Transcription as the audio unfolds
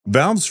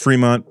Valve's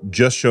Fremont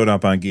just showed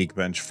up on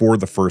Geekbench for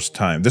the first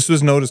time. This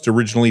was noticed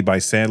originally by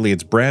Sadly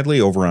It's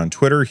Bradley over on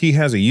Twitter. He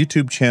has a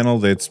YouTube channel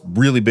that's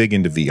really big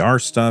into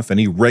VR stuff, and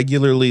he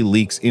regularly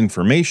leaks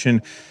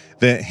information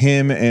that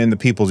him and the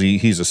people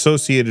he's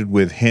associated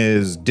with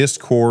his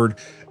Discord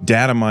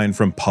data mine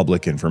from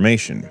public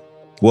information.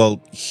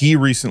 Well, he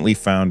recently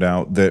found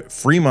out that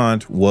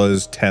Fremont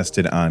was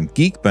tested on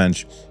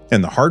Geekbench,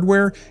 and the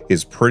hardware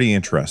is pretty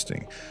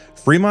interesting.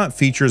 Fremont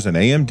features an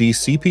AMD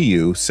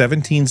CPU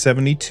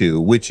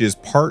 1772, which is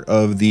part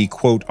of the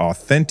quote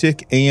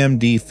authentic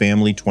AMD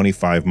Family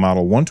 25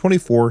 Model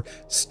 124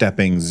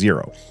 Stepping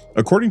 0.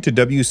 According to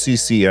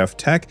WCCF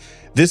Tech,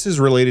 this is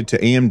related to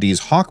AMD's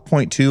Hawk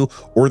Point 2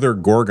 or their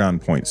Gorgon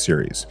Point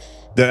series.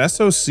 The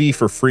SoC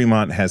for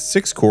Fremont has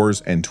 6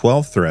 cores and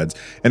 12 threads,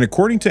 and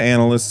according to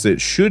analysts,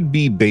 it should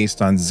be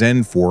based on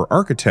Zen 4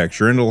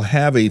 architecture, and it'll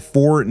have a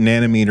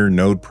 4nm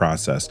node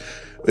process.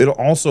 It'll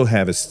also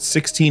have a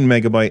 16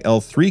 megabyte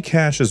L3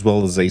 cache as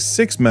well as a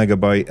 6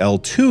 megabyte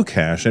L2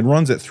 cache and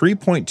runs at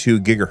 3.2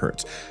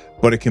 gigahertz,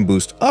 but it can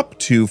boost up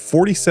to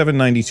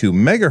 4792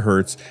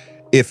 megahertz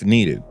if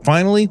needed.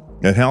 Finally,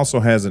 it also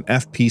has an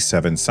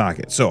FP7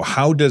 socket. So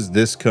how does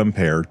this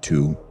compare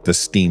to the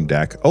Steam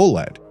Deck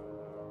OLED?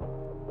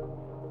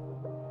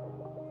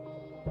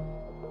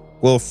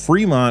 Well,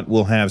 Fremont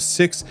will have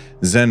 6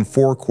 Zen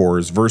 4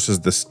 cores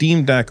versus the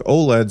Steam Deck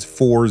OLED's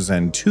 4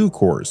 Zen 2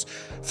 cores.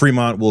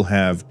 Fremont will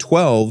have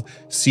 12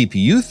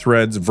 CPU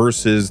threads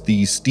versus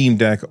the Steam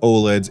Deck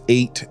OLED's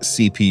 8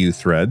 CPU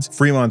threads.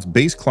 Fremont's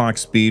base clock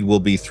speed will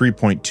be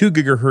 3.2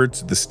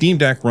 gigahertz. The Steam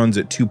Deck runs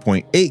at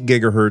 2.8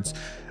 gigahertz.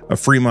 A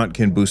Fremont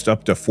can boost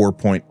up to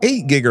 4.8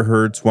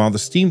 gigahertz, while the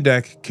Steam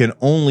Deck can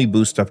only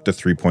boost up to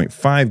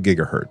 3.5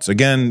 gigahertz.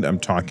 Again, I'm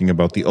talking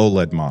about the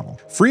OLED model.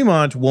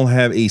 Fremont will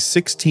have a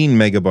 16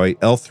 megabyte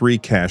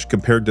L3 cache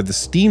compared to the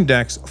Steam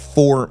Deck's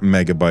 4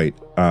 megabyte.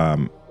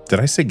 Did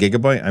I say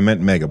gigabyte? I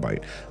meant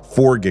megabyte.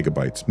 4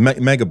 gigabytes,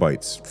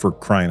 megabytes for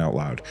crying out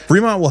loud.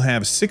 Fremont will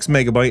have 6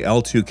 megabyte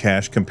L2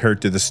 cache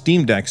compared to the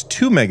Steam Deck's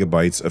 2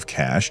 megabytes of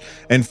cache.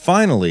 And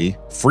finally,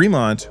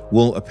 Fremont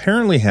will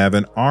apparently have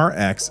an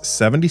RX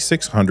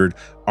 7600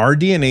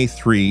 RDNA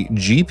 3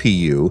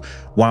 GPU,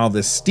 while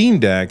the Steam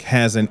Deck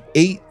has an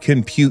 8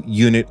 compute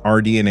unit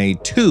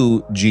RDNA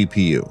 2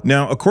 GPU.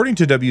 Now, according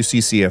to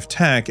WCCF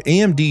Tech,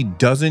 AMD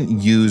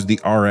doesn't use the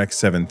RX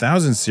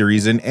 7000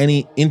 series in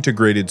any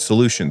integrated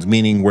solutions,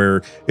 meaning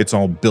where it's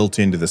all built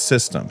into the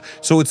system.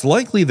 So it's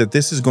likely that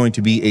this is going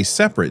to be a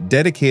separate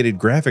dedicated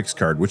graphics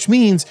card, which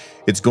means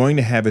it's going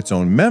to have its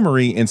own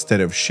memory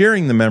instead of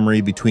sharing the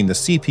memory between the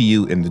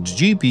CPU and the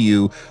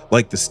GPU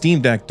like the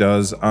Steam Deck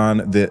does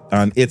on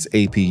its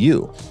APU.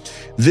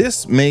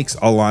 This makes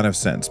a lot of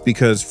sense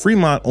because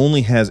Fremont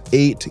only has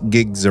 8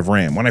 gigs of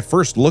RAM. When I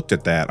first looked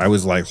at that, I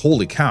was like,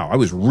 holy cow, I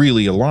was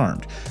really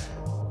alarmed.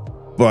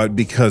 But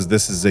because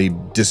this is a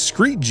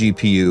discrete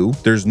GPU,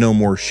 there's no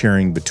more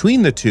sharing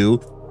between the two,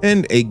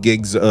 and 8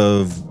 gigs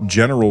of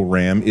general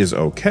RAM is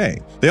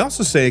okay. They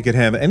also say it could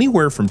have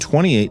anywhere from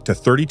 28 to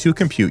 32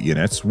 compute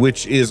units,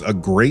 which is a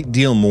great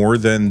deal more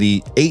than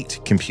the 8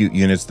 compute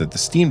units that the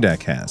Steam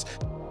Deck has.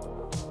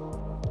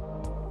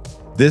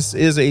 This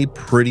is a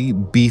pretty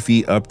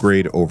beefy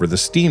upgrade over the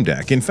Steam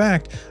Deck. In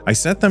fact, I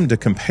set them up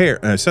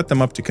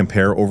to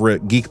compare over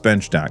at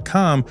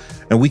Geekbench.com,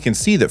 and we can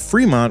see that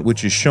Fremont,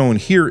 which is shown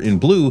here in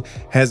blue,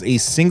 has a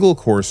single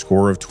core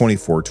score of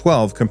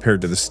 2412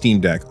 compared to the Steam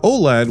Deck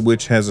OLED,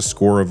 which has a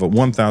score of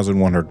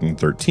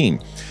 1113.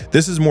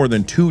 This is more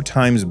than 2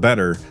 times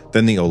better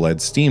than the OLED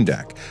Steam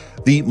Deck.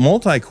 The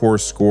multi-core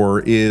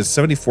score is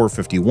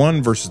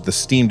 7451 versus the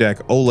Steam Deck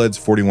OLED's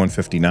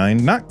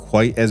 4159. Not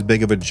quite as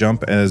big of a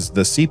jump as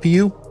the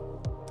CPU,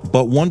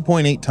 but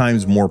 1.8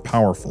 times more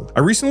powerful.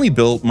 I recently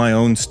built my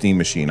own Steam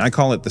machine. I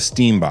call it the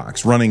Steam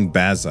Box, running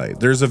Bazite.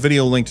 There's a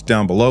video linked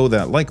down below,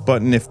 that like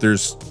button if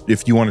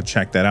you want to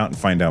check that out and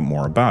find out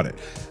more about it.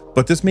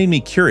 But this made me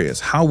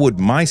curious, how would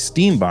my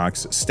Steam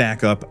Box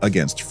stack up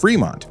against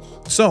Fremont?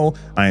 So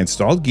I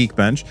installed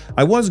Geekbench.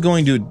 I was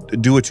going to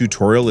do a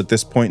tutorial at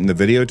this point in the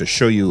video to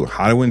show you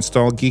how to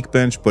install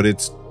Geekbench, but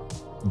it's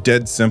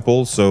dead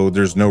simple, so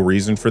there's no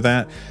reason for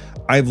that.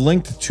 I've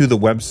linked to the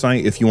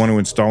website if you want to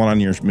install it on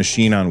your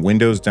machine on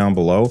Windows down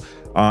below.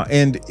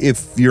 And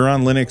if you're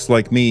on Linux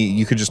like me,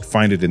 you could just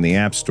find it in the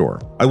App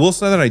Store. I will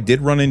say that I did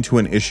run into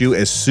an issue.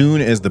 As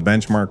soon as the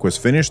benchmark was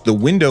finished, the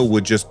window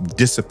would just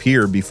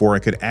disappear before I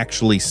could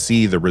actually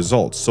see the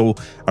results. So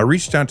I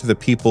reached out to the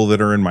people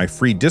that are in my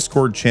free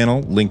Discord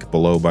channel, link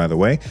below by the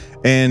way,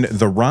 and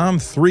the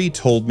ROM3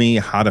 told me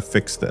how to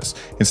fix this.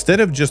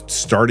 Instead of just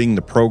starting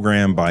the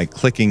program by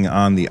clicking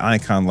on the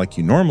icon like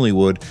you normally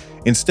would,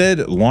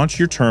 instead launch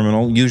your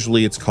terminal.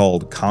 Usually it's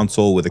called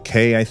console with a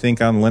K, I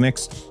think, on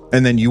Linux.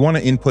 And then you want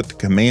to input the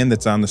command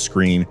that's on the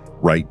screen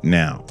right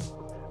now.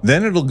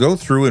 Then it'll go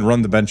through and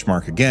run the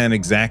benchmark again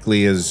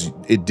exactly as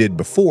it did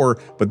before,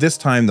 but this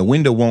time the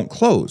window won't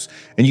close.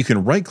 And you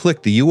can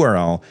right-click the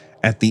URL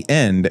at the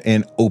end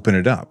and open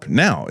it up.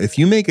 Now, if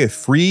you make a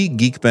free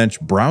Geekbench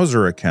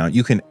browser account,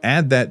 you can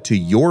add that to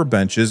your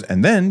benches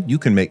and then you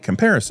can make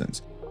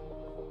comparisons.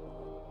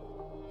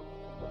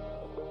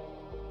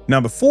 Now,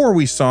 before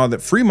we saw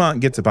that Fremont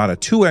gets about a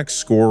 2x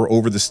score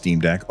over the Steam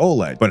Deck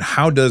OLED, but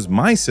how does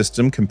my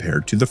system compare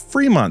to the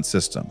Fremont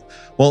system?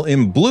 Well,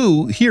 in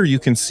blue, here you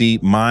can see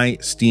my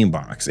Steam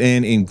box,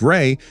 and in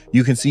gray,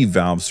 you can see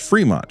Valve's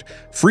Fremont.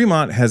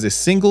 Fremont has a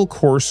single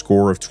core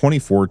score of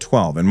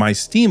 2412, and my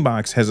Steam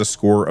box has a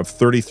score of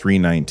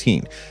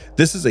 3319.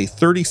 This is a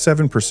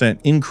 37%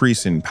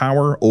 increase in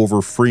power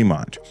over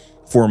Fremont.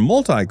 For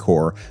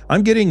multi-core,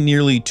 I'm getting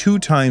nearly 2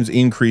 times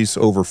increase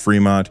over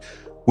Fremont,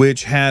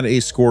 which had a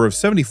score of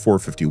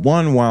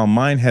 7451, while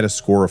mine had a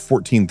score of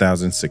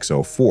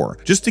 14,604.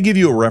 Just to give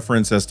you a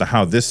reference as to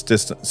how this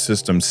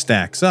system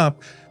stacks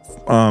up,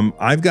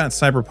 I've got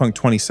Cyberpunk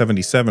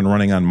 2077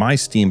 running on my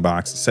Steam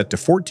box set to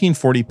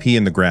 1440p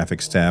in the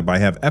graphics tab. I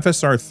have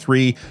FSR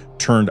 3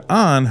 turned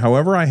on,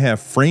 however I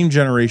have frame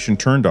generation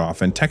turned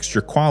off and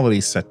texture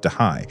quality set to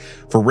high.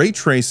 For ray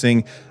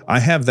tracing, I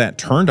have that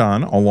turned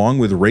on along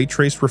with ray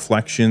trace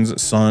reflections,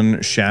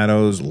 sun,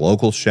 shadows,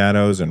 local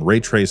shadows, and ray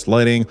trace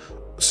lighting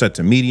set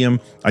to medium.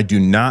 I do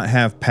not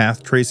have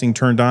path tracing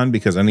turned on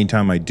because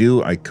anytime I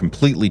do, I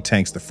completely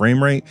tanks the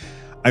frame rate.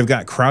 I've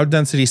got crowd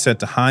density set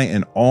to high,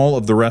 and all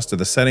of the rest of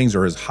the settings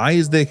are as high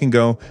as they can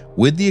go,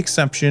 with the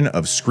exception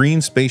of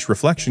screen space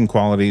reflection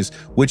qualities,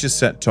 which is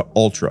set to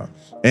ultra.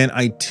 And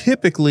I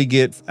typically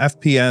get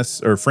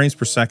FPS or frames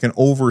per second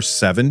over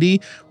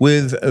 70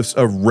 with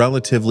a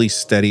relatively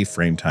steady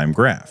frame time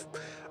graph.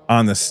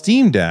 On the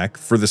Steam Deck,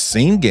 for the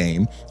same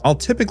game, I'll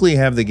typically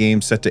have the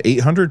game set to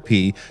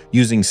 800p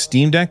using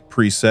Steam Deck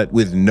preset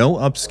with no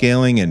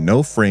upscaling and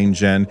no frame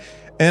gen,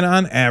 and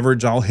on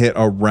average, I'll hit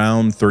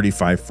around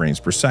 35 frames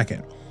per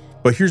second.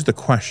 But here's the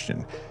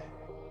question.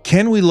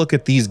 Can we look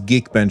at these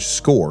Geekbench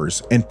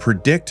scores and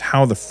predict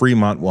how the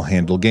Fremont will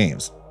handle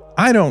games?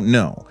 I don't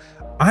know.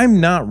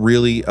 I'm not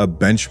really a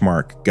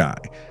benchmark guy.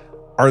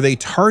 Are they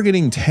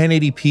targeting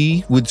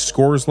 1080p with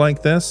scores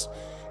like this?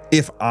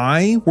 If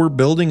I were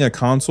building a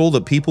console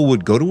that people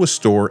would go to a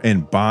store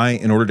and buy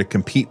in order to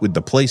compete with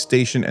the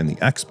PlayStation and the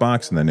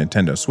Xbox and the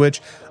Nintendo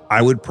Switch,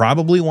 I would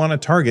probably want to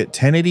target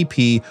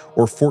 1080p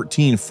or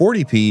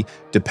 1440p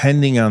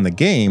depending on the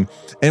game,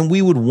 and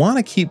we would want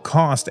to keep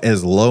cost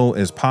as low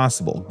as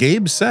possible.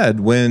 Gabe said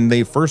when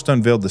they first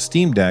unveiled the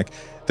Steam Deck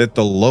that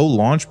the low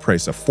launch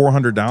price of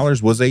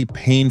 $400 was a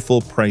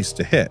painful price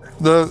to hit.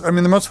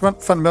 The most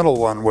fundamental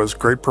one was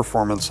great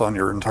performance on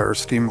your entire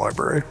Steam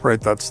library,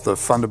 right? That's the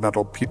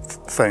fundamental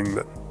thing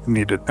that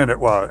needed, and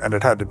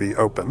it had to be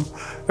open.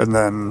 And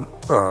then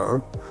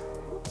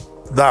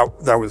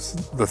that was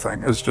the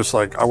thing. It's just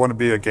like, I want to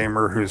be a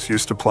gamer who's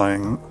used to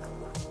playing,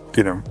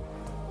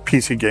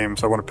 PC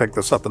games. I want to pick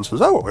this up and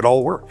says, oh, it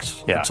all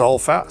works. Yeah. It's all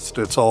fast.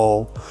 It's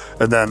all,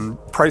 and then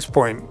price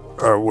point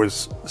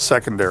was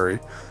secondary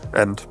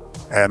and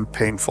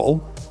painful,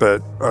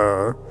 but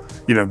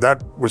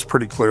that was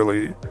pretty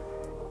clearly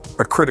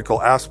a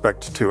critical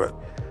aspect to it.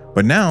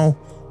 But now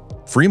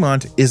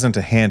Fremont isn't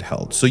a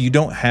handheld, so you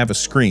don't have a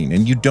screen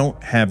and you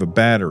don't have a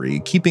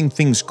battery. Keeping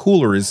things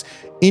cooler is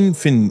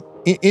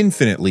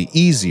infinitely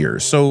easier,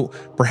 so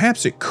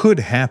perhaps it could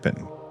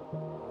happen.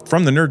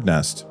 From the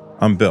NerdNest,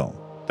 I'm Bill.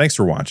 Thanks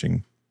for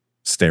watching.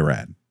 Stay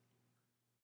rad.